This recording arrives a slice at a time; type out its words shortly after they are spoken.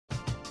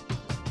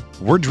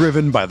We're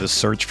driven by the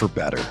search for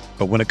better.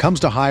 But when it comes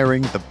to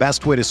hiring, the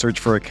best way to search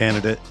for a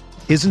candidate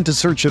isn't to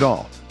search at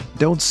all.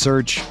 Don't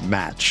search,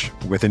 match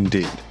with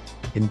Indeed.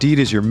 Indeed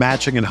is your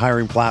matching and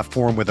hiring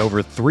platform with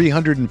over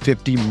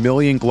 350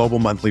 million global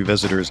monthly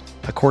visitors,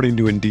 according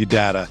to Indeed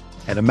data,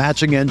 and a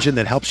matching engine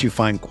that helps you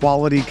find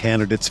quality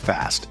candidates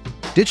fast.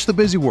 Ditch the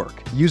busy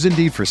work. Use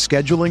Indeed for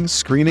scheduling,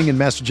 screening, and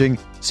messaging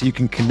so you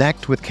can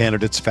connect with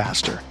candidates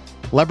faster.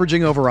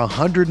 Leveraging over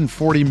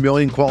 140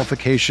 million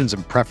qualifications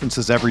and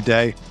preferences every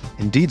day,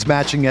 Indeed's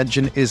matching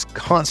engine is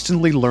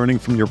constantly learning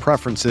from your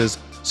preferences,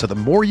 so the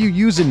more you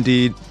use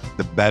Indeed,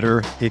 the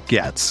better it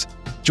gets.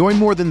 Join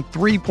more than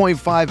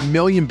 3.5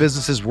 million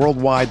businesses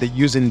worldwide that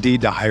use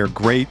Indeed to hire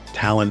great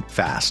talent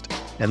fast.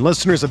 And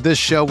listeners of this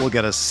show will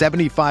get a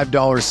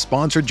 $75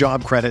 sponsored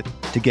job credit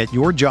to get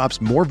your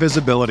jobs more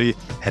visibility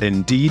at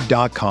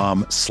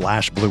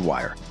Indeed.com/Blue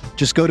Wire.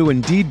 Just go to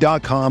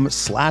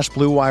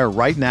Indeed.com/Blue Wire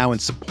right now and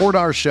support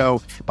our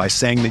show by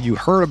saying that you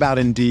heard about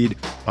Indeed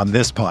on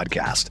this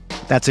podcast.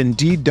 That's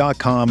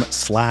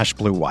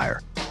Indeed.com/Blue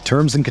Wire.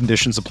 Terms and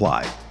conditions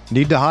apply.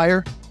 Need to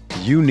hire?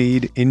 You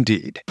need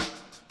Indeed.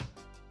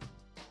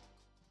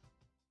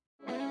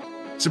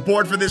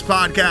 Support for this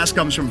podcast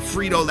comes from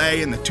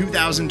Frito-Lay and the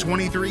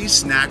 2023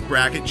 Snack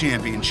Bracket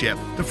Championship.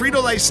 The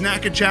Frito-Lay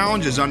Snack-It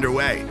Challenge is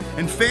underway,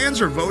 and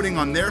fans are voting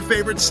on their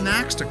favorite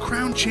snacks to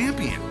crown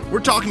champion. We're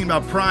talking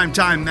about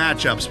prime-time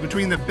matchups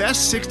between the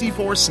best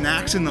 64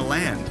 snacks in the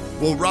land.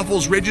 Will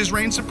Ruffles Ridges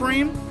reign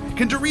supreme?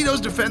 Can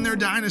Doritos defend their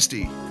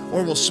dynasty?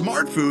 Or will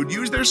Smart Food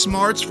use their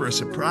smarts for a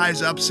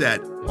surprise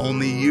upset?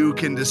 Only you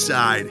can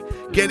decide.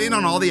 Get in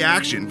on all the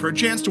action for a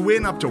chance to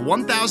win up to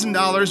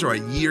 $1,000 or a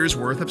year's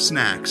worth of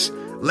snacks.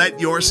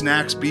 Let your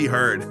snacks be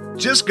heard.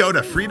 Just go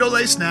to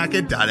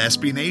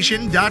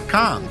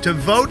fritolaysnacket.sbnation.com to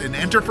vote and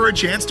enter for a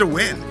chance to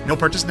win. No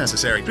purchase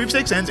necessary.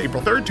 Sweepstakes ends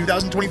April 3rd,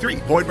 2023.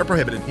 Void where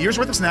prohibited. Year's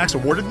worth of snacks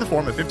awarded in the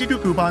form of 52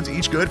 coupons,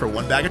 each good for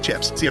one bag of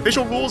chips. See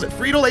official rules at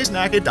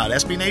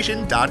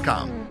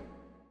fritolaysnacket.sbnation.com.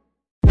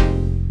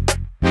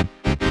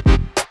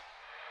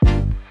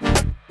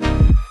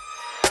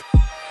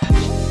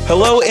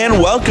 Hello and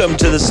welcome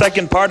to the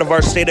second part of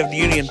our State of the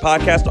Union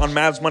podcast on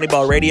Mavs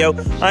Moneyball Radio.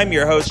 I'm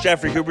your host,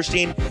 Jeffrey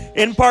Cooperstein.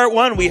 In part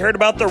one, we heard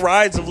about the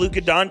rise of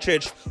Luka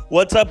Doncic,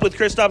 what's up with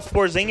Kristaps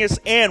Porzingis,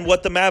 and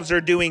what the Mavs are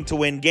doing to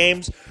win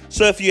games.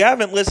 So if you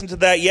haven't listened to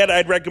that yet,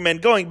 I'd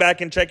recommend going back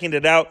and checking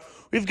it out.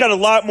 We've got a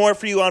lot more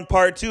for you on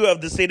part two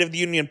of the State of the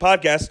Union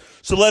podcast,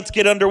 so let's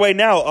get underway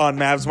now on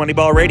Mavs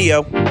Moneyball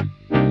Radio.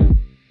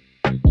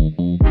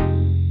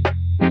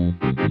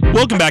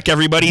 Welcome back,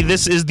 everybody.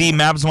 This is the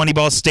Mavs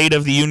Moneyball State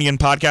of the Union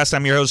podcast.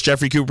 I'm your host,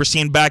 Jeffrey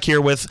Cooperstein, back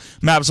here with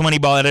Mavs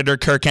Moneyball editor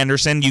Kirk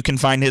Henderson. You can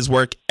find his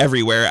work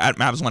everywhere at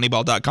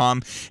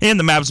MavsMoneyball.com and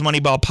the Mavs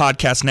Moneyball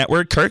Podcast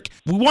Network. Kirk,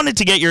 we wanted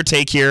to get your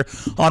take here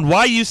on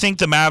why you think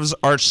the Mavs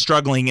are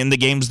struggling in the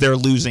games they're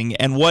losing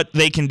and what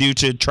they can do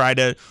to try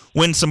to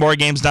win some more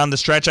games down the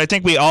stretch. I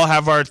think we all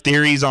have our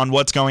theories on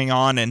what's going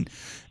on and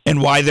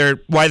why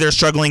they're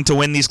struggling to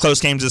win these close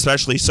games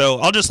especially. So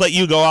I'll just let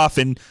you go off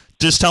and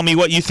just tell me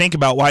what you think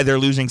about why they're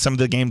losing some of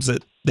the games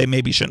that they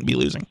maybe shouldn't be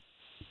losing.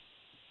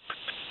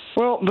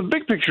 Well, the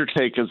big picture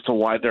take as to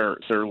why they're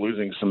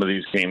losing some of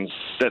these games,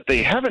 that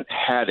they haven't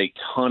had a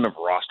ton of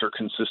roster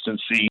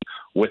consistency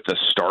with the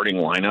starting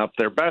lineup.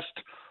 Their best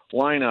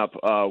lineup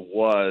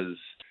was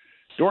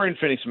Dorian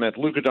Finney-Smith,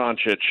 Luka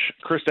Doncic,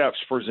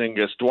 Kristaps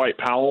Porzingis, Dwight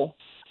Powell,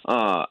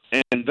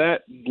 and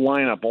that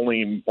lineup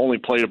only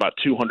played about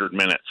 200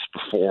 minutes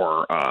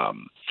before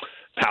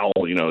Powell,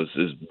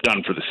 is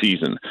done for the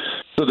season.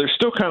 So they're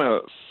still kind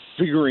of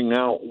figuring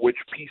out which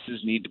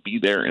pieces need to be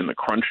there in the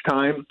crunch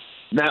time.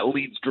 And that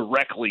leads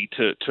directly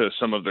to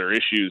some of their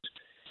issues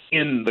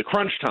in the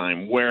crunch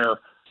time, where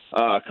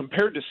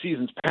compared to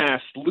seasons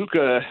past,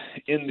 Luka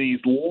in these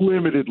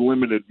limited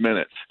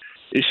minutes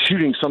is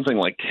shooting something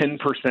like 10%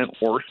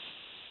 worse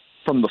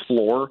from the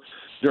floor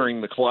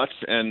during the clutch.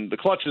 And the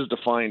clutch is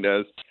defined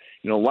as,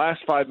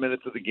 last 5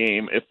 minutes of the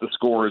game if the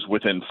score is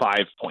within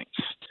 5 points.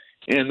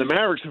 And the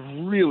Mavericks have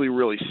really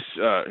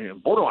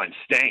borderline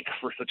stank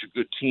for such a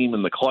good team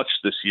in the clutch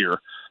this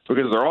year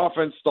because their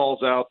offense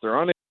stalls out. They're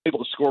unable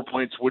to score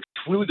points, which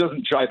really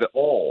doesn't jive at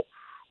all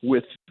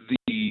with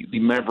the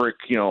Maverick,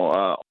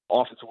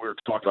 offense that we were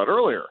talking about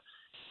earlier.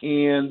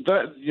 And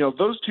that,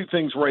 those two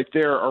things right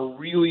there are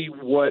really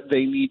what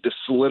they need to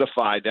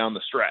solidify down the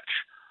stretch.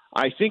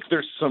 I think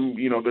there's some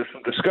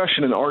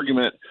discussion and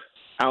argument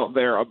out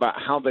there about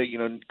how they,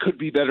 could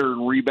be better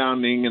in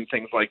rebounding and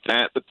things like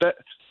that. But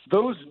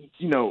those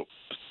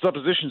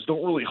suppositions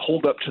don't really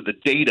hold up to the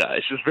data.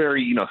 It's just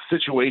very,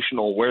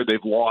 situational where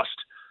they've lost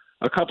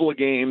a couple of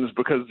games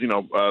because,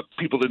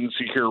 people didn't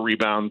secure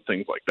rebounds,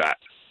 things like that.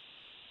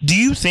 Do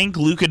you think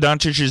Luka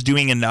Doncic is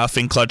doing enough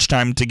in clutch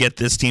time to get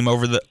this team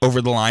over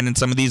the line in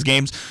some of these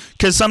games?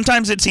 Because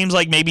sometimes it seems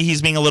like maybe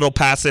he's being a little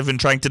passive and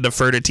trying to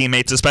defer to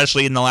teammates,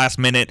 especially in the last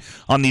minute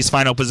on these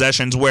final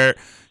possessions where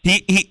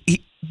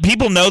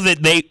people know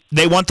that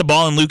they want the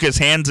ball in Luka's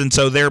hands, and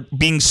so they're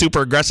being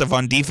super aggressive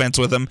on defense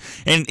with him,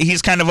 and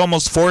he's kind of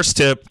almost forced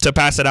to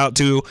pass it out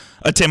to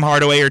a Tim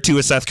Hardaway or to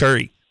a Seth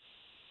Curry.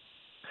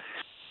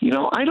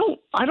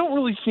 I don't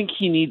really think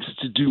he needs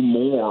to do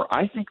more.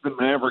 I think the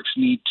Mavericks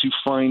need to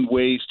find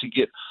ways to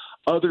get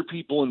other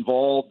people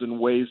involved in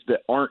ways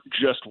that aren't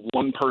just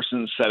one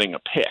person setting a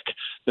pick.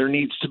 There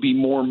needs to be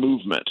more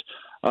movement.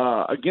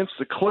 Against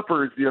the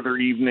Clippers the other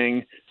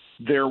evening,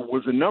 there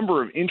was a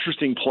number of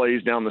interesting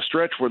plays down the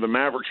stretch where the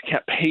Mavericks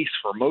kept pace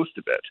for most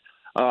of it.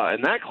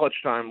 In that clutch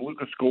time,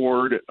 Luka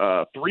scored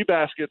 3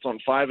 baskets on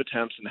 5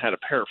 attempts and had a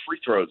pair of free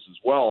throws as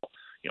well.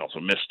 He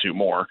also missed 2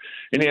 more,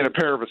 and he had a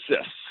pair of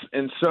assists.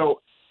 And so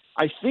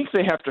I think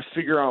they have to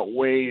figure out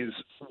ways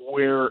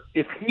where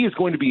if he is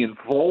going to be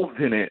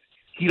involved in it,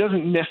 he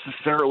doesn't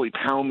necessarily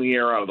pound the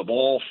air out of the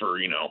ball for,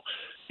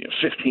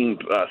 15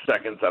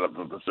 seconds out of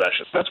the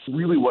possession. That's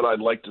really what I'd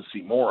like to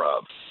see more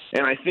of.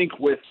 And I think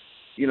with,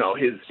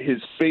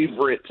 his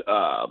favorite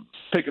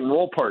pick and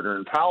roll partner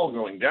and Powell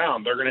going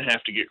down, they're going to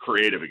have to get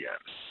creative again.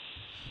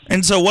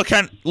 And so what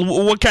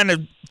kind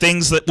of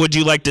things that would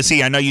you like to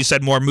see? I know you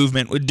said more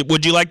movement.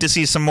 Would you like to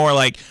see some more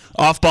like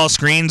off-ball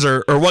screens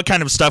or what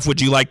kind of stuff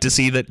would you like to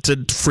see that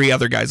to free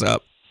other guys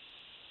up?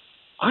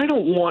 I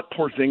don't want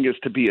Porzingis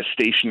to be a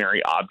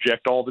stationary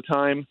object all the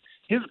time.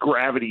 His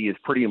gravity is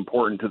pretty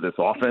important to this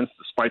offense,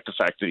 despite the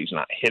fact that he's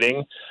not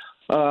hitting.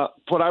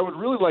 But I would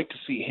really like to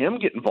see him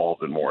get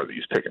involved in more of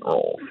these pick and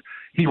rolls.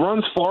 He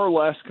runs far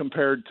less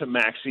compared to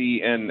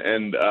Maxey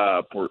and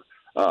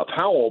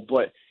Powell,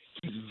 but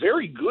he's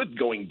very good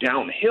going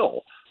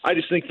downhill. I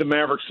just think the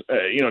Mavericks,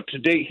 to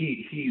date,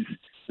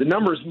 the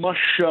numbers must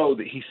show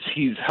that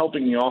he's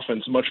helping the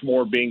offense much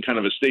more being kind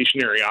of a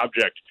stationary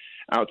object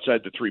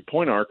outside the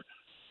 3-point arc.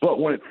 But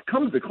when it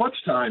comes to clutch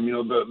time,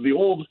 the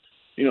old,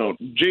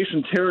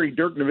 Jason Terry,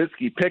 Dirk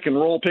Nowitzki pick and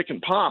roll, pick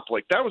and pop,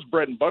 like that was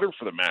bread and butter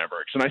for the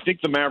Mavericks. And I think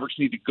the Mavericks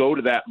need to go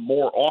to that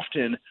more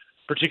often,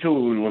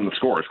 particularly when the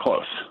score is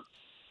close.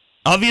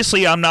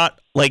 Obviously, I'm not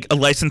like a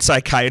licensed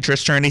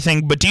psychiatrist or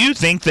anything, but do you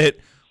think that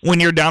when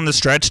you're down the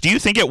stretch, do you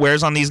think it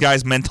wears on these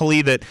guys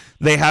mentally that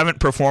they haven't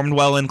performed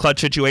well in clutch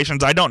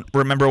situations? I don't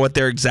remember what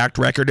their exact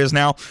record is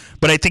now,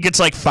 but I think it's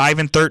like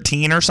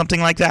 5-13 or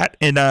something like that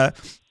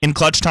in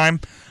clutch time.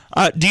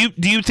 Do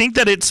you think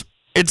that it's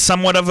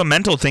somewhat of a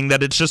mental thing,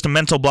 that it's just a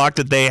mental block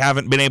that they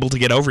haven't been able to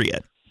get over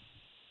yet?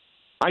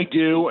 I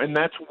do, and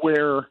that's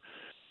where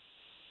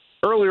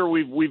earlier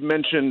we've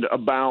mentioned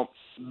about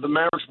the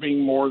Mavericks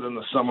being more than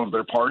the sum of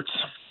their parts.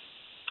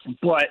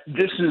 But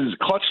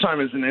clutch time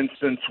is an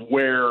instance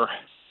where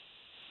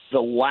the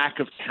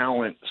lack of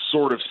talent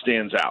sort of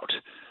stands out.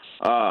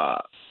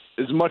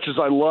 As much as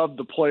I love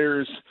the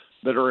players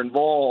that are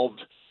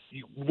involved,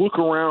 you look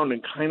around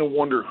and kind of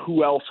wonder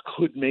who else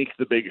could make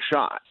the big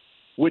shot,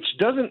 which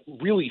doesn't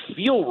really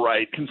feel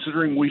right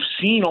considering we've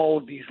seen all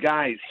of these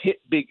guys hit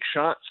big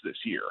shots this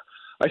year.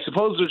 I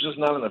suppose there's just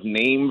not enough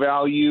name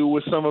value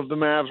with some of the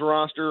Mavs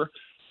roster,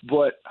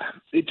 but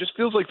it just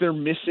feels like they're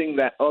missing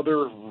that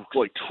other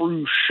like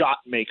true shot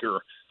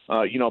maker,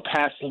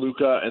 past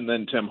Luka and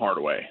then Tim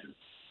Hardaway.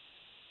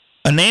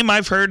 A name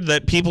I've heard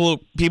that people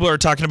are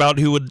talking about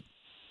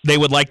they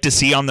would like to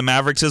see on the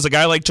Mavericks is a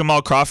guy like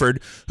Jamal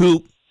Crawford,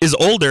 who is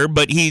older,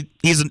 but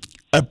he's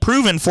a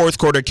proven fourth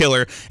quarter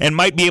killer and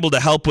might be able to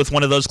help with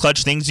one of those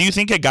clutch things. Do you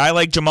think a guy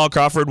like Jamal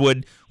Crawford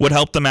would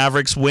help the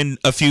Mavericks win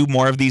a few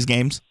more of these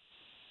games?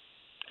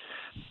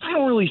 I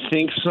don't really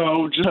think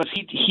so. Just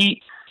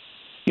he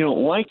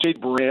like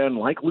Jade Barea,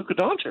 like Luka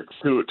Doncic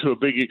to a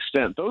big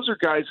extent. Those are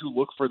guys who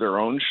look for their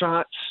own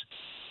shots,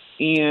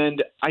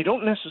 and I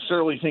don't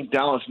necessarily think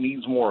Dallas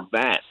needs more of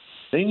that.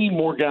 They need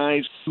more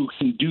guys who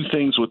can do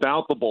things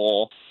without the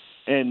ball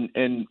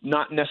and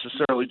not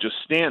necessarily just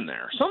stand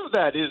there. Some of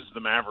that is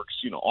the Mavericks,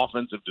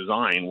 offensive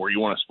design where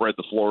you want to spread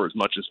the floor as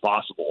much as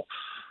possible.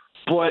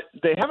 But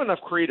they have enough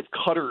creative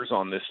cutters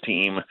on this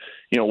team,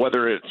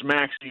 whether it's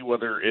Maxey,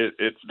 whether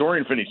it's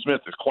Dorian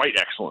Finney-Smith is quite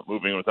excellent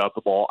moving without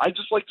the ball. I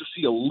just like to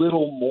see a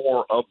little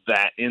more of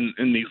that in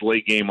these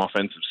late-game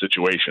offensive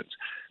situations.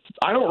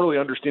 I don't really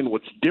understand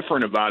what's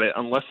different about it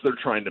unless they're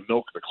trying to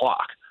milk the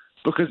clock.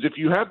 Because if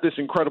you have this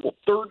incredible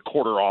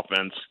third-quarter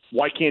offense,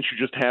 why can't you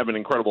just have an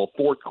incredible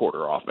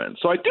fourth-quarter offense?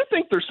 So I do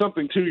think there's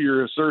something to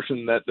your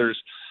assertion that there's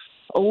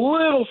a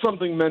little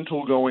something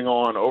mental going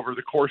on over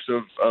the course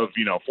of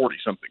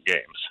 40-something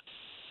games.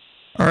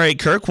 All right,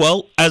 Kirk.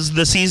 Well, as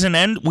the season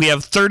ends, we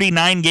have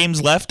 39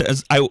 games left.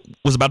 As I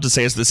was about to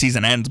say as the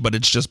season ends, but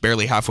it's just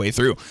barely halfway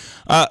through.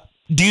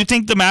 Do you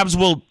think the Mavs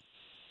will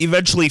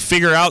eventually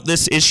figure out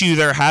this issue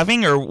they're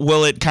having, or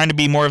will it kind of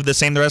be more of the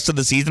same the rest of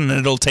the season and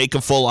it'll take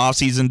a full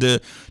offseason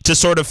to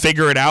sort of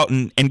figure it out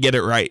and get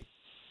it right?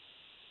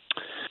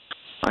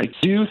 I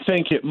do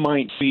think it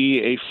might be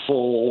a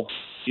full,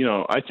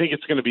 I think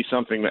it's going to be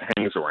something that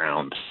hangs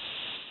around.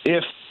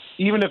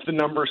 Even if the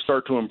numbers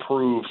start to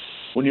improve,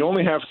 when you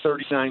only have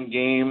 39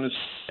 games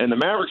and the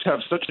Mavericks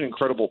have such an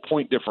incredible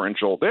point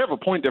differential, they have a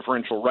point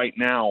differential right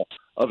now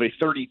of a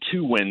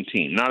 32-win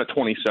team, not a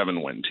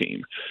 27-win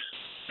team.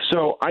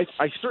 So I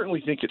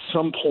certainly think at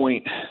some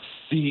point,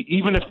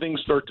 even if things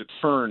start to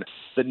turn,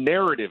 the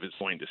narrative is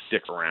going to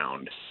stick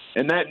around.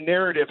 And that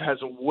narrative has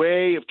a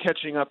way of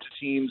catching up to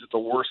teams at the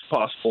worst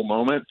possible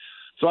moment.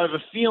 So I have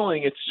a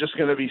feeling it's just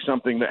going to be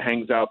something that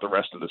hangs out the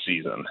rest of the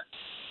season.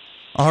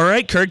 All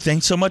right, Kirk,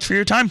 thanks so much for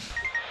your time.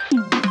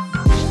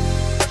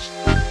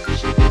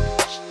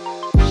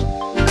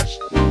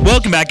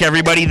 Welcome back,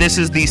 everybody. This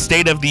is the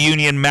State of the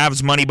Union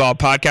Mavs Moneyball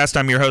podcast.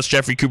 I'm your host,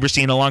 Jeffrey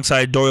Cooperstein,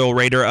 alongside Doyle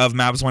Rader of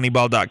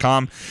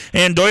MavsMoneyball.com.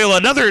 And Doyle,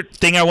 another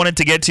thing I wanted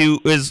to get to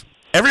is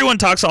everyone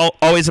talks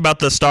always about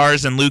the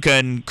stars and Luka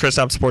and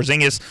Kristaps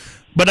Porzingis,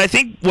 but I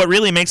think what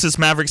really makes this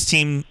Mavericks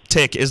team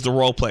tick is the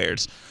role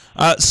players.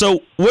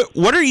 So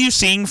what are you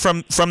seeing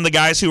from the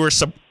guys who are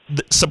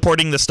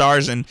supporting the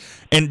stars and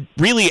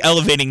really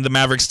elevating the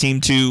Mavericks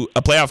team to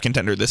a playoff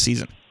contender this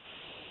season?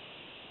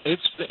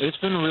 It's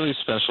been really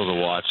special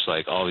to watch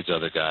like all these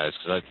other guys,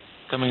 because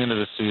coming into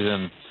the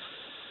season,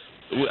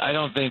 I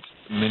don't think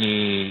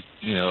many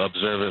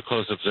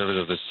close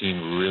observers of this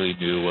team really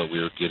knew what we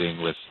were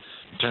getting with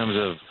in terms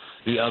of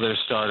the other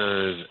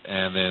starters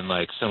and then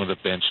like some of the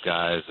bench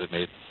guys that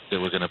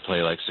were going to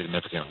play like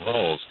significant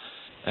roles.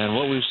 And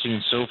what we've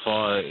seen so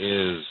far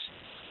is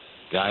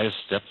guys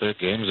step their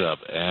games up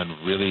and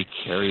really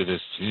carry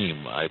this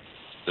team.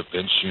 The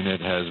bench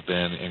unit has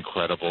been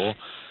incredible,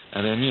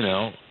 and then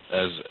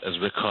as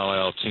Rick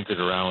Carlisle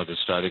tinkered around with his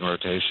starting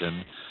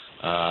rotation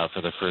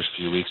for the first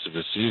few weeks of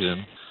the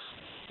season,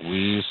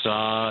 we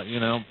saw,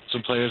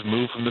 some players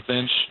move from the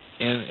bench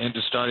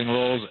into starting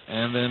roles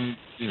and then,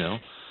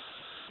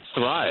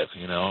 thrive.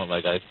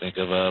 Like I think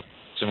of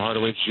Tim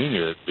Hardaway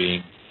Jr.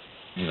 being,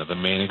 the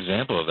main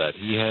example of that.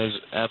 He has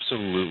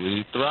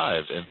absolutely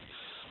thrived, and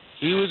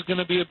he was going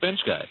to be a bench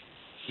guy.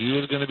 He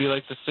was going to be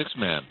like the sixth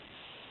man.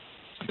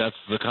 That's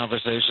the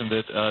conversation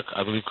that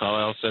I believe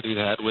Carlisle said he'd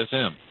had with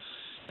him.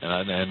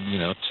 And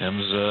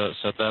Tim's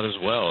said that as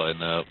well in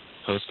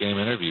post-game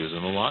interviews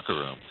in the locker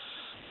room.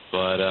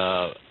 But,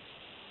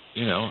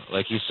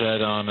 like he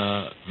said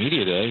on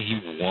Media Day,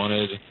 he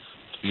wanted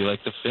to be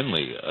like the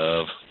Finley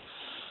of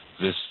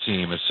this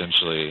team,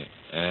 essentially.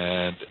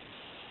 And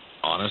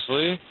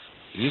honestly,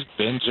 he's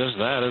been just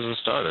that as a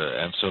starter.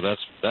 And so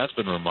that's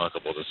been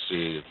remarkable to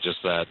see, just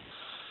that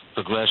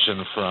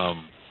progression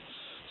from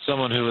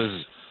someone who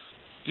is,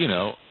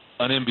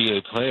 an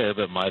NBA player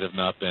but might have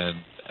not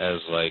been as,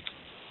 like,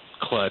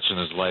 clutch and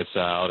his lights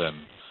out and,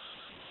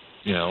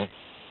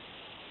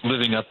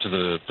 living up to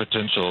the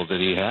potential that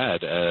he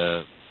had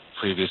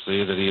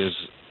previously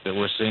that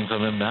we're seeing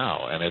from him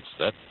now. And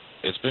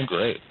it's been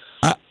great.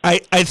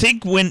 I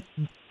think when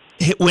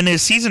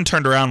his season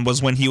turned around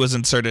was when he was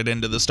inserted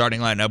into the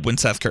starting lineup when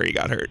Seth Curry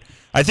got hurt.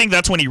 I think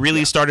that's when he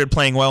really started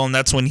playing well, and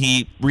that's when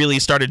he really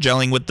started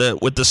gelling with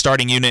the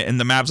starting unit, and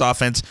the Mavs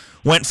offense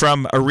went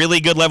from a really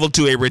good level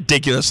to a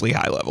ridiculously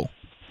high level.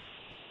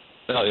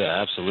 Oh,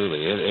 yeah,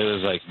 absolutely. It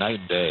was like night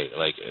and day,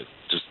 like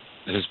just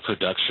his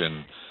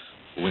production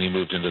when he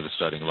moved into the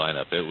starting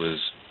lineup. It was,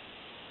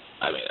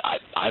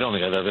 I don't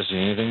think I've ever seen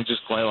anything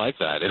just quite like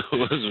that.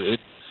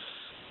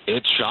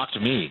 It shocked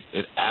me.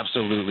 It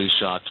absolutely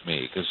shocked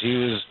me, because he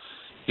was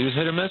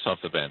hit or miss off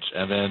the bench,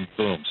 and then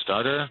boom,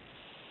 starter,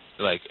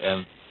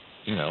 and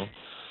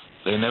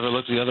they never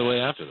looked the other way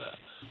after that.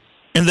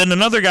 And then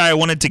another guy I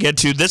wanted to get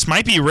to, this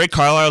might be Rick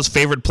Carlisle's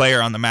favorite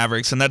player on the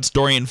Mavericks, and that's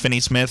Dorian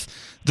Finney-Smith,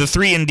 the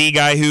 3-and-D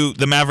guy who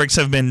the Mavericks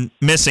have been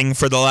missing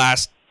for the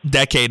last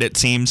decade, it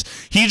seems.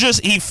 He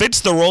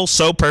fits the role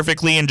so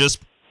perfectly, and just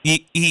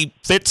he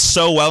fits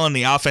so well in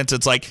the offense.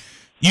 It's like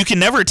you can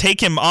never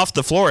take him off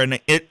the floor, and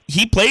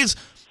he's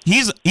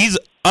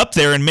up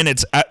there in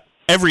minutes at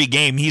every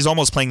game. He's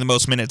almost playing the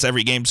most minutes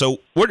every game. So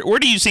where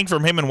do you think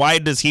from him, and why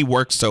does he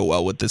work so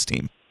well with this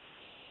team?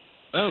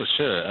 Oh,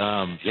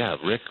 sure.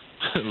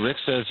 Rick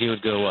says he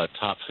would go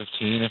top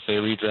 15 if they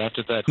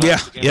redrafted that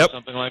class again, or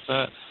something like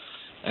that.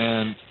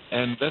 And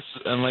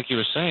like you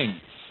were saying,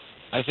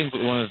 I think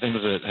one of the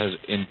things that has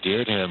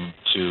endeared him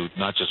to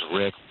not just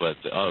Rick but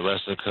the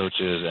rest of the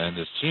coaches and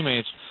his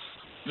teammates,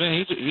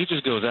 man, he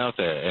just goes out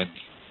there and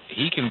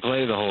he can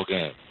play the whole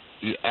game.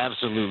 He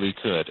absolutely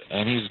could,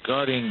 and he's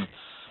guarding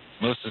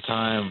most of the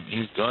time.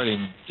 He's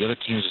guarding the other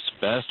team's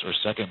best or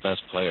second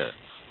best player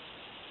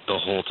the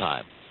whole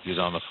time he's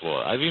on the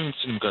floor. I've even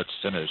seen him guard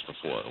centers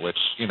before, which,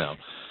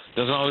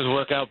 doesn't always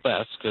work out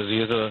best because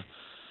he is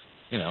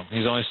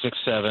he's only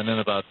 6'7" and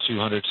about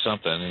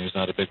 200-something, and he's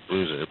not a big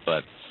bruiser.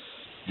 But,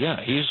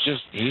 yeah, he's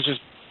just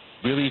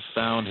really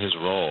found his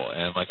role.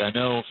 And, I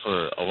know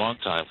for a long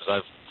time,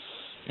 because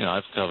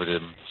I've covered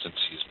him since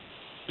he's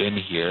been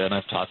here, and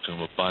I've talked to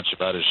him a bunch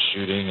about his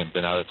shooting and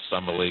been out at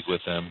Summer League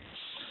with him.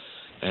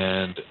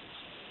 And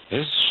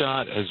his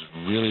shot has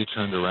really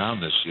turned around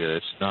this year.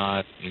 It's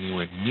not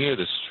anywhere near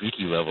the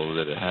streaky level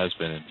that it has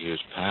been in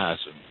years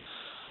past. And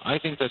I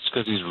think that's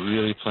because he's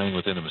really playing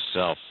within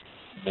himself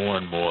more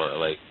and more.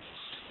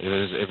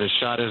 If his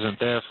shot isn't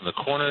there from the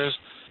corners,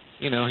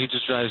 he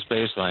just drives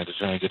baseline to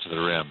try and get to the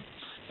rim.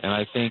 And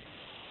I think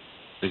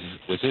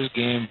with his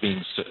game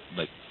being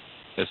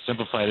as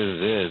simplified as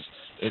it is,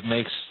 it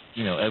makes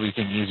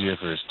everything easier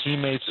for his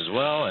teammates as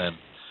well. And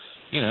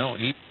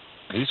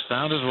he's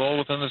found his role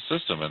within the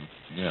system, and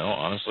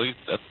honestly,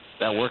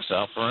 that works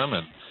out for him,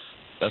 and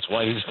that's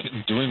why he's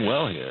doing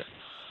well here.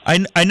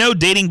 I know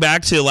dating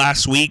back to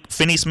last week,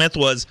 Finney Smith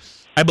was,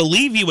 I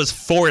believe he was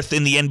 4th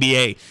in the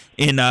NBA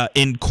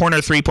in corner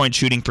 3-point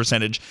shooting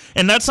percentage.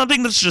 And that's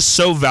something that's just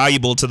so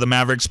valuable to the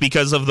Mavericks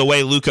because of the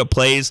way Luka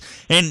plays.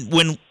 And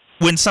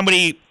when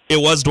somebody, it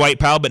was Dwight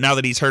Powell, but now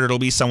that he's hurt, it'll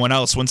be someone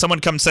else. When someone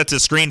comes sets a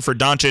screen for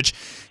Doncic,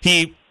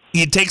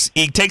 he takes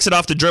it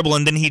off the dribble,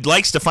 and then he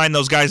likes to find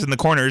those guys in the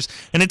corners.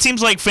 And it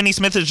seems like Finney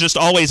Smith is just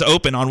always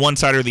open on one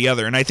side or the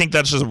other. And I think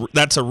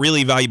that's a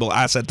really valuable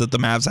asset that the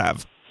Mavs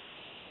have.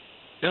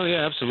 Oh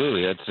yeah,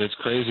 absolutely. It's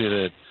crazy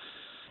that,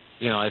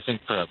 I think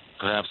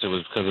perhaps it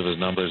was because of his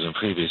numbers in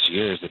previous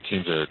years that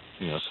teams are,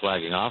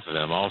 slagging off of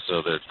him.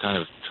 Also, they're kind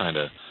of trying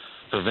to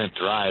prevent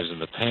drives in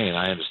the paint.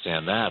 I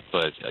understand that,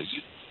 but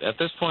at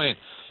this point,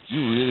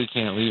 you really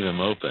can't leave him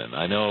open.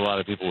 I know a lot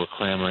of people were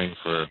clamoring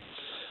for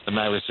the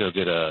Mavericks to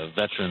get a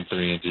veteran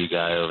 3-and-D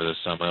guy over the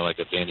summer, like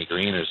a Danny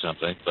Green or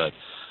something, but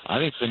I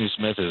think Finney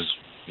Smith is,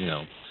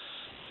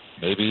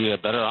 maybe a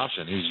better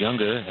option. He's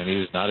younger, and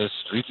he's not as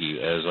streaky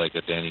as, like,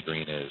 a Danny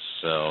Green is.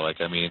 So,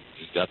 he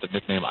got the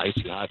nickname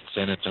Icy Hot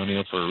San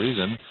Antonio for a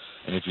reason,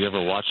 and if you ever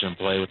watch him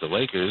play with the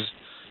Lakers,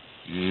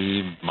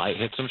 he might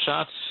hit some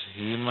shots,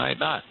 he might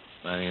not.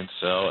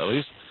 So at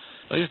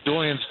least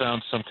Dorian's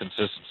found some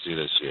consistency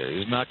this year.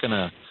 He's not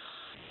gonna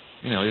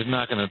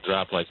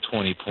drop,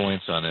 20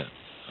 points on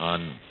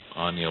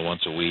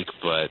once a week,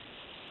 but,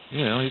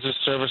 he's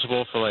just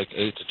serviceable for, 8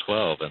 to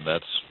 12, and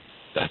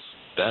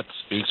that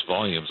speaks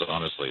volumes,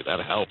 honestly. That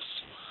helps.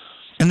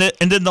 And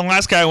then the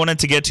last guy I wanted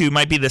to get to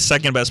might be the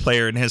second best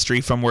player in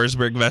history from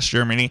Wurzburg, West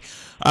Germany.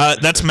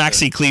 That's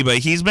Maxi Kleber.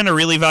 He's been a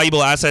really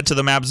valuable asset to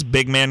the Mavs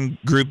big man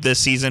group this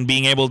season,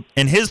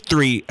 and his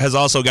three has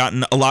also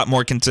gotten a lot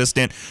more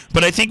consistent.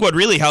 But I think what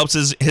really helps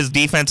is his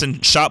defense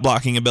and shot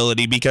blocking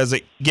ability, because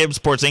it gives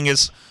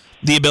Porzingis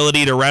the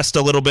ability to rest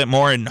a little bit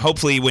more, and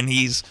hopefully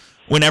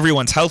when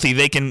everyone's healthy,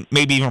 they can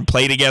maybe even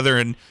play together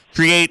and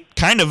create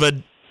kind of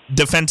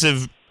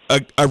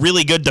a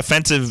really good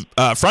defensive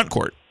front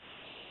court.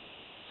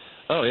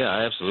 Oh, yeah,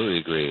 I absolutely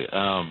agree.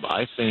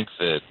 I think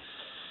that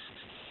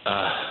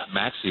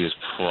Maxey is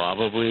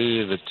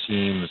probably the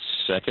team's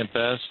second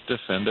best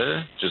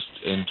defender, just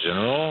in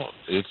general.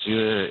 It's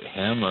either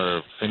him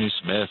or Finney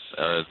Smith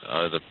are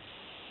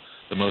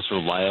the most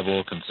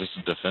reliable,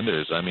 consistent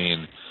defenders.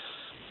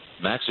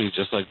 Maxey,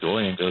 just like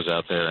Dorian, goes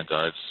out there and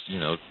guards,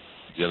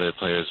 the other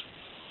players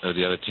or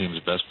the other team's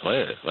best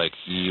player. Like,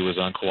 he was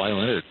on Kawhi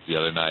Leonard the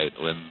other night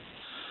when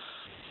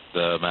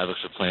the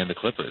Mavericks were playing the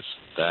Clippers.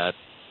 That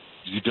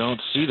you don't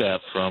see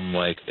that from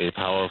a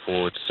power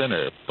forward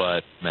center,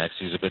 but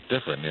Maxey's a bit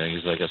different.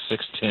 He's like a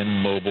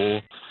 6'10"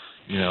 mobile,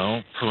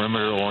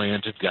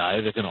 perimeter-oriented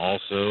guy that can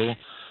also,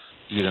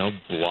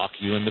 block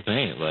you in the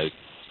paint.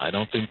 I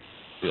don't think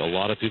a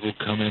lot of people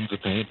come into the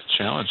paint to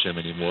challenge him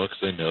anymore because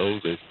they know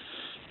that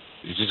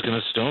he's just going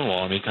to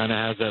stonewall him. He kind of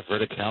has that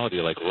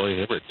verticality like Roy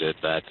Hibbert did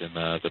back in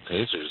the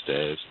Pacers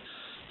days.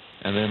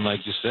 And then, like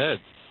you said,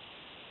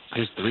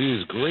 his three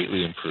is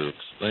greatly improved.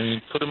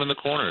 Put him in the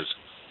corners.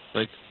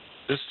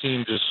 This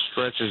team just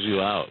stretches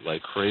you out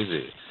like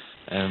crazy.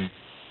 And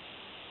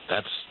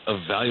that's a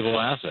valuable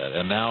asset.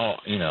 And now,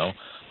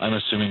 I'm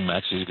assuming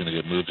Maxey is going to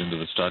get moved into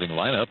the starting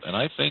lineup, and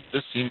I think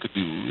this team could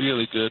be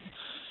really good,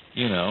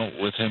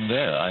 with him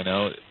there. I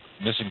know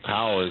missing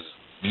Powell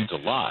means a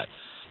lot,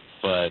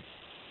 but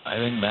I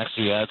think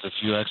Maxey adds a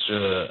few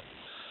extra,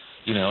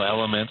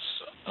 elements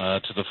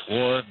to the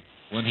floor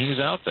when he's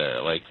out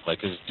there, like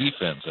his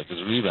defense, like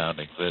his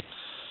rebounding, that,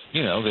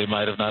 they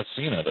might have not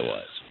seen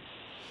otherwise.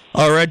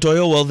 All right,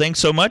 Doyle. Well, thanks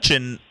so much,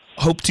 and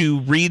hope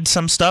to read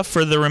some stuff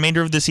for the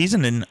remainder of the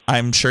season, and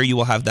I'm sure you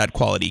will have that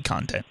quality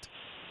content.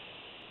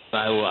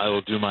 I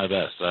will do my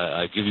best.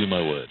 I give you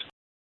my word.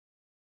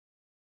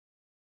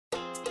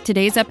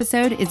 Today's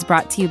episode is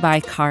brought to you by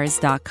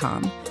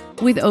Cars.com.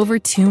 With over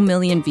 2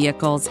 million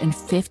vehicles and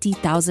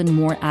 50,000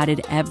 more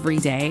added every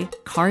day,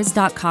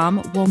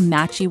 Cars.com will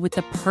match you with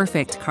the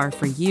perfect car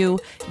for you,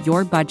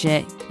 your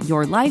budget,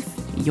 your life,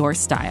 your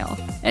style.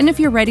 And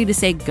if you're ready to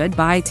say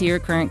goodbye to your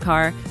current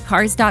car,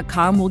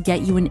 Cars.com will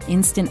get you an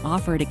instant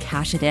offer to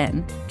cash it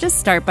in. Just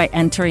start by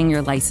entering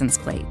your license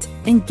plate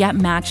and get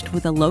matched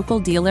with a local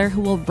dealer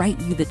who will write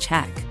you the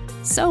check.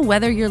 So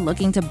whether you're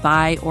looking to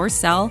buy or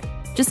sell,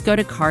 just go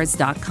to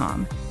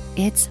Cars.com.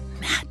 It's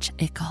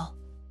magical.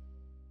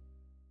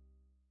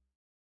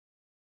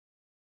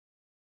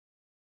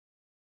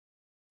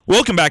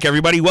 Welcome back,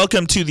 everybody.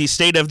 Welcome to the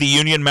State of the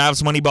Union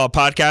Mavs Moneyball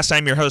podcast.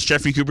 I'm your host,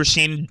 Jeffrey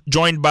Cooperstein,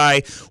 joined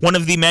by one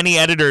of the many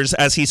editors,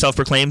 as he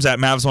self-proclaims, at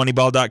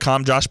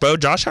MavsMoneyball.com, Josh Bowe.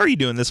 Josh, how are you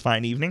doing this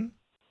fine evening?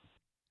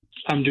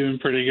 I'm doing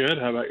pretty good.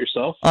 How about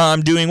yourself?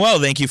 I'm doing well.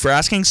 Thank you for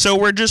asking. So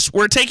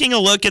we're taking a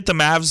look at the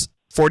Mavs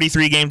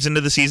 43 games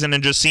into the season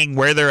and just seeing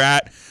where they're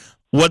at,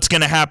 what's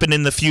going to happen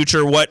in the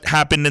future, what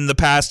happened in the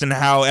past, and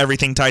how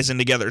everything ties in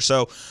together.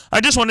 So I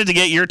just wanted to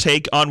get your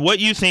take on what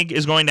you think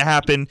is going to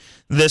happen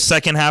this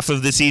second half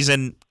of the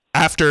season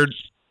after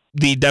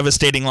the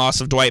devastating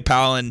loss of Dwight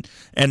Powell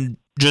and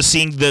just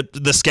seeing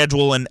the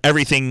schedule and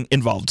everything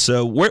involved.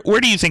 So where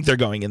do you think they're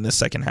going in this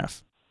second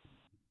half?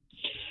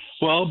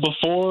 Well,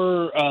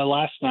 before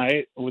last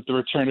night, with the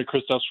return of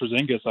Kristaps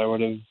Porzingis, I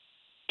would have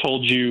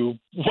told you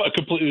a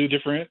completely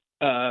different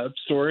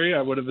story.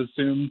 I would have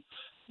assumed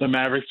the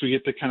Mavericks would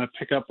get to kind of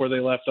pick up where they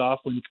left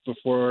off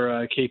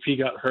before KP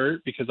got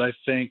hurt, because I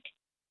think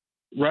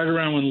right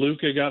around when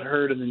Luka got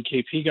hurt and then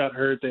KP got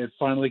hurt, they had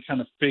finally kind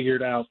of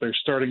figured out their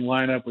starting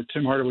lineup with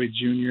Tim Hardaway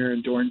Jr.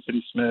 and Dorian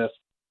Finney-Smith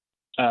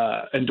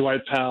and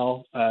Dwight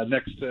Powell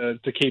next to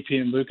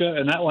KP and Luka,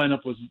 and that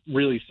lineup was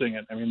really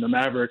singing. I mean, the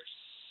Mavericks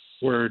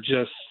were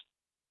just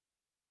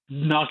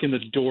knocking the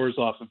doors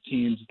off of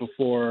teams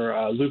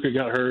before Luka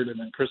got hurt and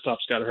then Kristaps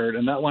got hurt,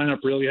 and that lineup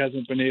really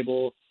hasn't been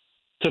able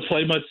to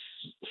play much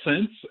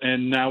since.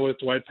 And now with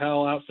Dwight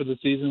Powell out for the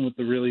season with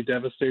the really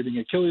devastating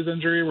Achilles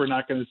injury, we're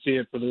not going to see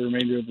it for the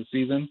remainder of the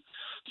season.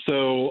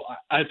 So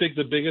I think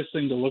the biggest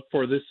thing to look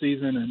for this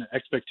season and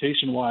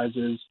expectation-wise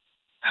is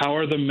how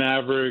are the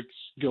Mavericks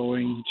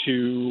going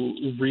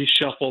to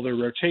reshuffle their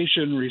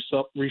rotation,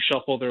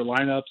 reshuffle their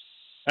lineups,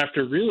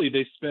 after really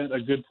they spent a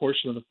good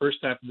portion of the first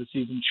half of the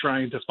season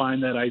trying to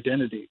find that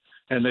identity.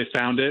 And they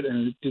found it,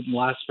 and it didn't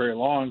last very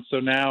long. So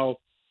now,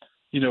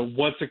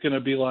 what's it going to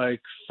be like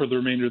for the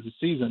remainder of the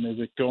season? Is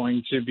it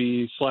going to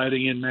be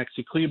sliding in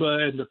Maxi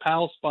Kleber in the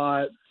Powell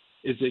spot?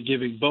 Is it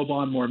giving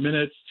Boban more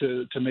minutes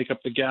to make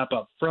up the gap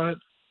up front?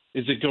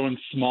 Is it going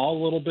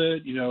small a little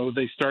bit?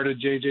 They started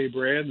J.J.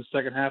 Barea the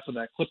second half of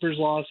that Clippers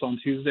loss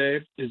on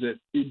Tuesday. Do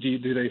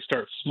they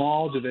start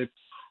small? Do they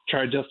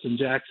try Justin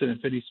Jackson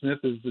and Finney-Smith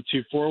as the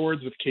two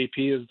forwards with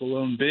KP as the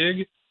lone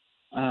big?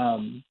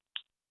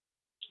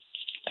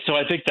 So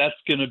I think that's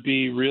going to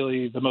be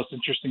really the most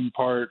interesting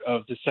part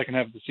of the second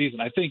half of the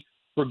season. I think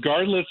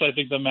regardless, I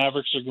think the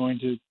Mavericks are going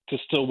to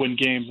still win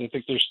games. I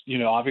think there's,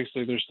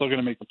 obviously they're still going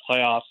to make the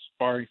playoffs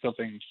barring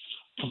something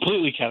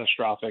completely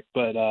catastrophic.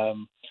 But,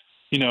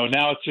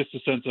 now it's just a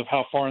sense of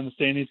how far in the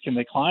standings can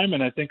they climb.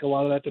 And I think a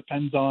lot of that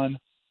depends on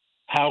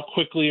how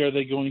quickly are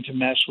they going to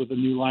mesh with the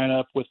new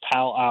lineup with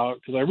Powell out,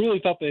 because I really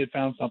thought they had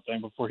found something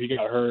before he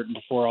got hurt and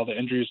before all the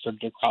injuries started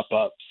to crop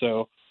up.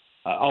 So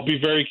I'll be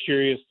very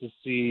curious to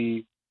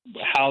see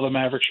how the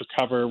Mavericks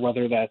recover,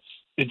 whether that's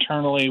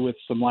internally with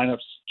some lineups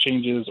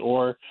changes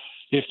or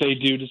if they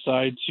do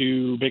decide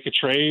to make a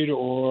trade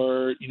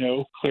or,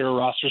 clear a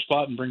roster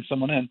spot and bring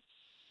someone in.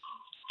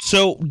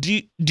 So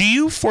do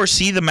you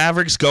foresee the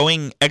Mavericks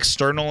going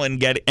external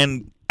and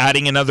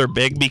adding another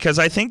big? Because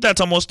I think that's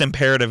almost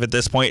imperative at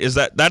this point, is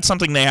that's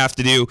something they have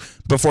to do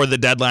before the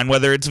deadline,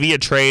 whether it's via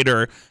trade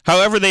or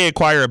however they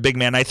acquire a big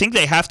man. I think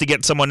they have to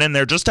get someone in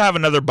there just to have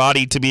another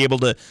body to be able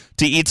to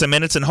eat some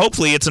minutes, and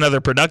hopefully it's another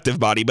productive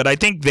body. But I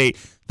think they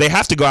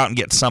have to go out and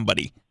get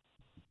somebody.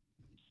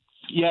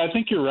 Yeah, I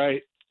think you're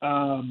right.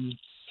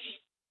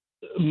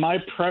 My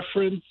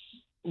preference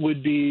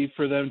would be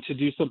for them to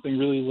do something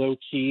really low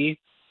key.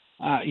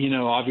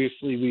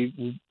 Obviously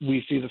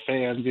we see the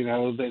fans,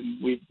 then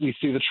we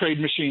see the trade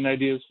machine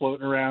ideas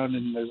floating around,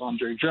 and there's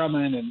Andre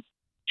Drummond and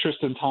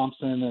Tristan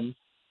Thompson and,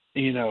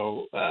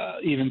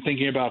 even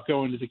thinking about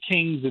going to the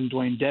Kings and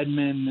Dwayne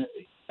Dedman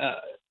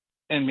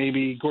and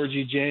maybe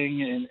Gorgie Jang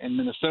in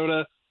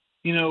Minnesota.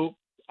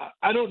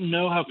 I don't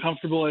know how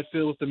comfortable I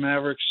feel with the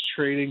Mavericks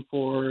trading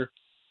for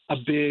a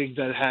big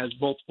that has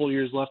multiple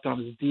years left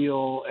on his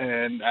deal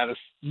and at a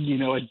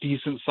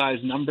decent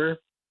sized number.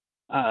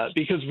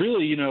 Because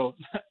really,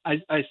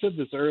 I said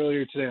this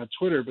earlier today on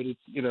Twitter, but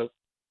it's,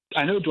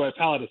 I know Dwight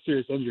Powell had a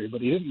serious injury,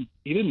 but he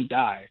didn't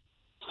die.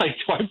 Like,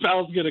 Dwight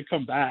Powell's going to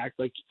come back.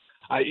 Like,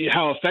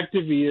 how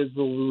effective he is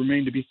will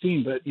remain to be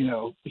seen, but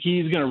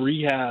he's going to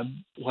rehab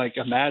like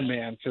a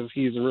madman because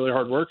he's a really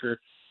hard worker.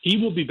 He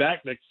will be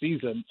back next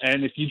season.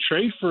 And if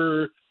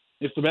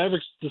the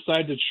Mavericks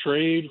decide to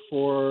trade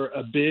for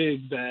a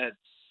big that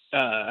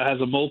has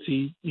a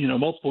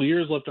multiple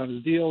years left on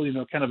his deal,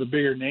 kind of a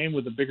bigger name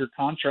with a bigger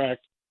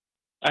contract.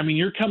 I mean,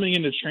 you're coming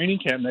into training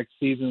camp next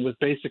season with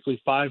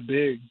basically 5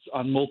 bigs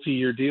on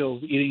multi-year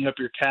deals, eating up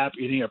your cap,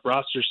 eating up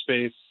roster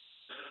space,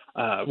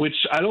 which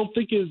I don't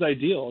think is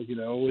ideal.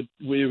 It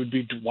would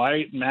be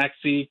Dwight,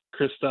 Maxey,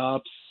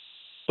 Kristaps,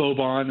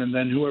 Boban, and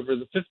then whoever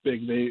the 5th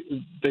big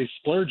they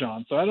splurge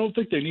on. So I don't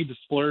think they need to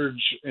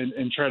splurge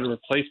and try to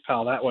replace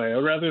Powell that way. I'd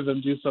rather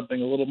them do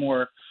something a little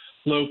more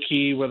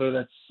low-key, whether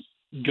that's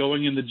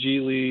going in the G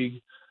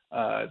League,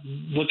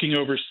 looking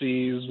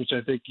overseas, which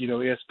I think,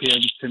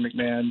 ESPN's Tim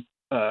McMahon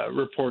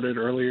reported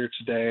earlier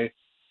today.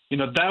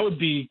 That would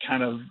be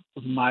kind of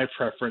my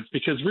preference,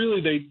 because really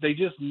they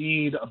just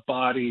need a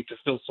body to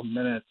fill some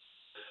minutes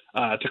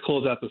to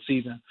close out the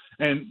season.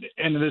 And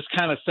this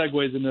kind of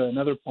segues into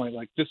another point.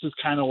 Like, this is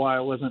kind of why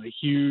I wasn't a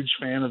huge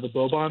fan of the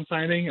Boban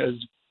signing.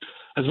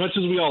 As much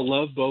as we all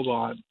love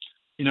Boban,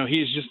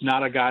 he's just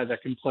not a guy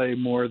that can play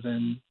more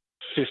than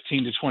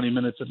 15 to 20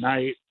 minutes a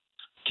night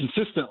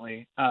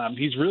consistently.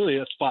 He's really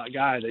a spot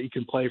guy that you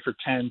can play for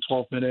 10,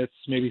 12 minutes,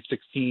 maybe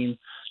 16,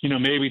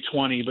 maybe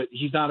 20, but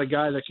he's not a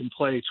guy that can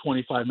play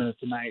 25 minutes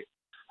a night.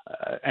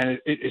 And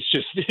it's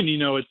just,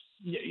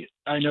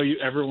 I know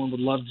everyone would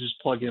love to just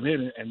plug him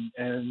in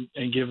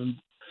and give him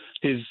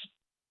his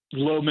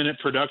low minute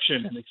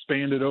production and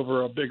expand it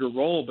over a bigger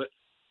role, but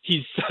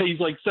he's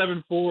like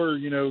 7'4",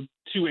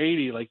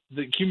 280. Like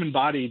the human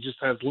body just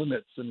has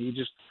limits, and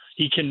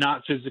he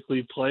cannot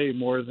physically play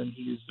more than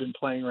he's been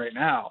playing right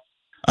now.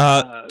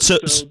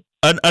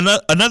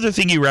 Another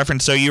thing you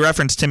referenced, so you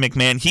referenced Tim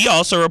McMahon. He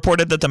also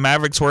reported that the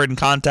Mavericks were in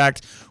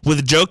contact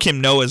with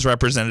Joakim Noah's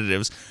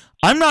representatives.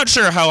 I'm not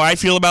sure how I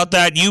feel about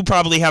that. You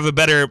probably have a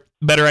better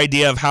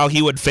idea of how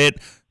he would fit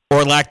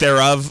or lack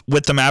thereof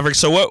with the Mavericks.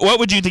 So what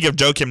would you think of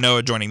Joakim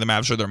Noah joining the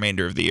Mavs for the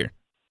remainder of the year?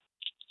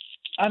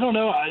 I don't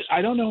know.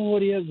 I don't know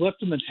what he has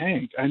left in the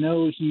tank. I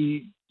know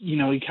he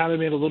kind of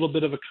made a little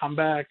bit of a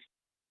comeback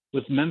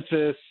with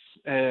Memphis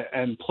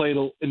and played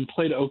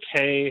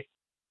okay.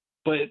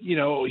 But,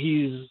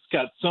 he's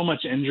got so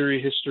much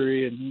injury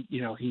history, and,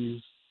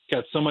 he's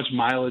got so much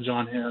mileage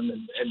on him.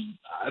 And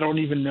I don't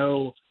even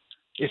know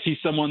if he's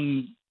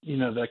someone,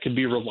 that could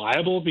be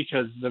reliable,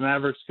 because the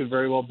Mavericks could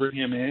very well bring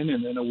him in,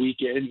 and then a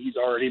week in, he's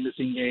already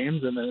missing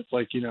games. And then it's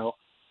like,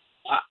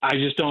 I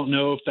just don't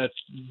know if that's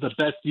the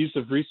best use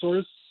of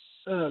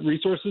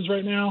resources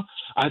right now.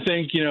 I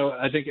think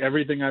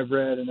everything I've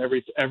read and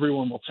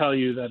everyone will tell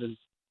you that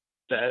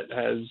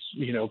has,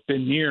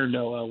 been near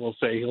Noah will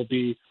say he'll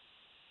be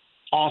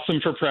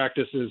awesome for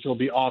practices. He'll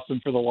be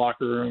awesome for the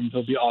locker room.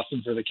 He'll be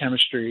awesome for the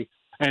chemistry.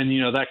 And,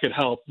 that could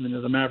help.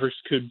 The Mavericks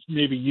could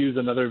maybe use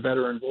another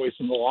veteran voice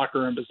in the locker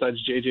room besides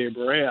JJ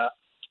Barea,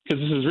 because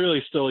this is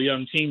really still a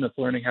young team that's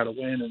learning how to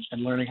win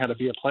and learning how to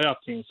be a playoff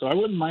team. So I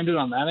wouldn't mind it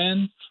on that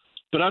end.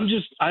 But I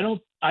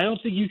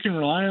don't think you can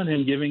rely on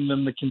him giving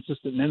them the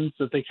consistent minutes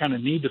that they kind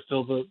of need to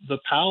fill the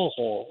Powell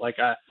hole. Like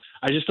I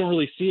just don't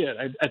really see it.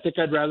 I think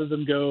I'd rather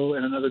them go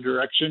in another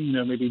direction,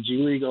 maybe G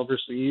League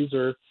overseas,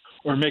 or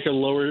make a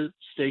lower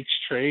stakes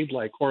trade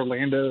like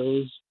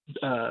Orlando's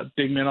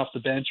big man off the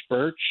bench,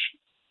 Birch.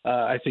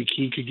 I think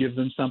he could give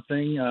them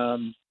something.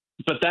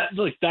 But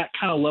that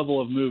kind of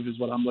level of move is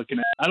what I'm looking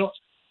at.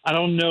 I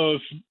don't know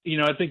if,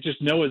 I think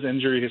just Noah's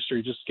injury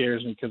history just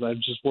scares me, because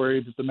I'm just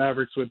worried that the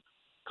Mavericks would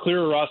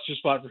clear a roster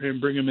spot for him,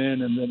 bring him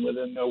in, and then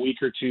within a week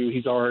or two,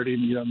 he's already,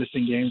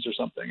 missing games or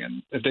something.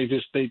 And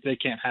they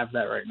can't have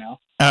that right now.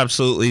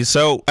 Absolutely.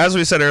 So, as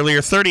we said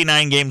earlier,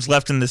 39 games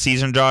left in the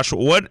season. Josh,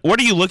 what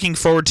are you looking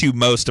forward to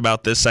most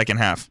about this second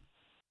half?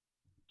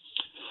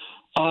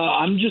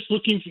 I'm just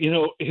looking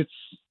for, it's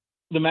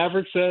the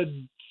Mavericks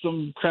had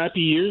some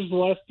crappy years the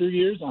last 3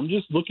 years. I'm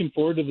just looking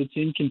forward to the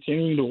team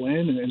continuing to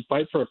win and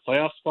fight for a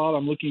playoff spot.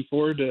 I'm looking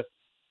forward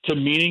to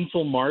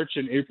meaningful March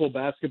and April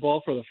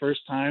basketball for the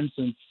first time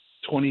since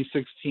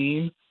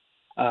 2016.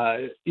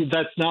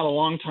 That's not a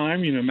long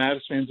time.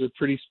 Mavs fans are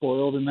pretty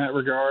spoiled in that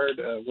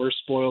regard. We're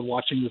spoiled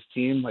watching this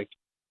team. Like,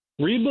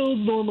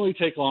 rebuilds normally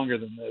take longer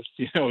than this.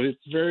 It's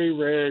very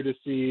rare to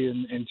see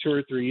in 2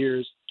 or 3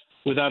 years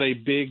without a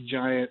big,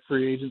 giant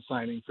free agent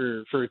signing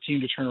for a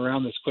team to turn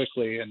around this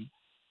quickly. And,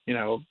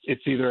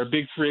 it's either a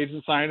big free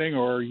agent signing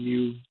or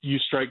you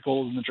strike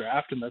gold in the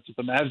draft, and that's what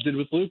the Mavs did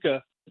with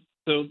Luka.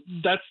 So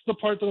that's the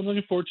part that I'm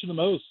looking forward to the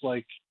most,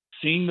 like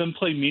seeing them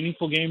play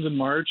meaningful games in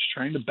March,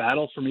 trying to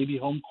battle for maybe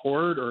home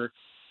court or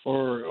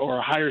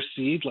a higher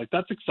seed. Like,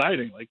 that's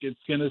exciting. Like, it's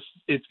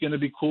gonna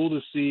be cool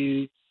to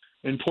see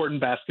important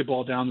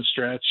basketball down the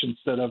stretch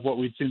instead of what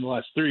we've seen the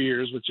last 3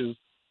 years, which is,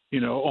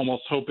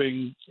 almost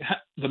hoping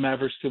the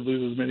Mavericks could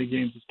lose as many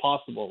games as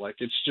possible. Like,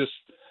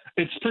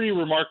 it's pretty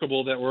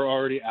remarkable that we're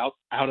already out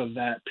of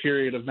that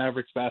period of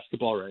Mavericks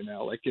basketball right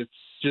now. Like, it's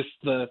just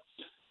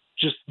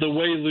the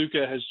way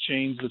Luka has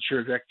changed the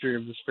trajectory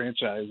of this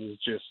franchise is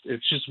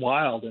just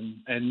wild,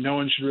 and no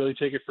one should really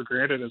take it for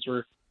granted as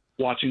we're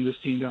watching this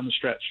team down the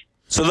stretch.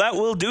 So that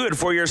will do it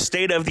for your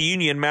State of the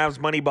Union Mavs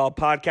Moneyball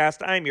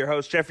podcast. I'm your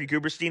host, Jeffrey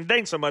Cooperstein.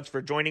 Thanks so much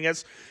for joining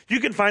us. You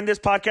can find this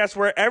podcast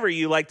wherever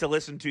you like to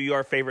listen to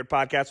your favorite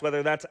podcast,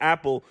 whether that's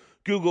Apple,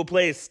 Google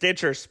Play,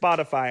 Stitcher,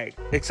 Spotify,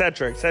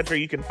 etc., etc.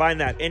 You can find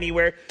that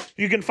anywhere.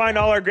 You can find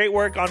all our great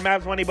work on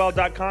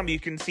MavsMoneyball.com. You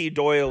can see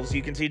Doyle's,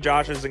 you can see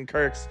Josh's and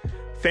Kirk's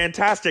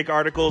fantastic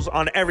articles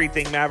on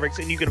everything Mavericks,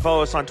 and you can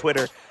follow us on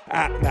Twitter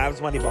at Mavs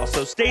Moneyball.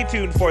 So stay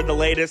tuned for the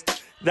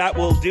latest. That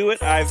will do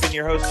it. I've been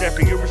your host,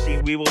 Jeffrey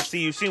Huberstein. We will see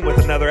you soon with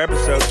another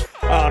episode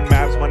on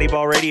Mavs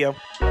Moneyball Radio.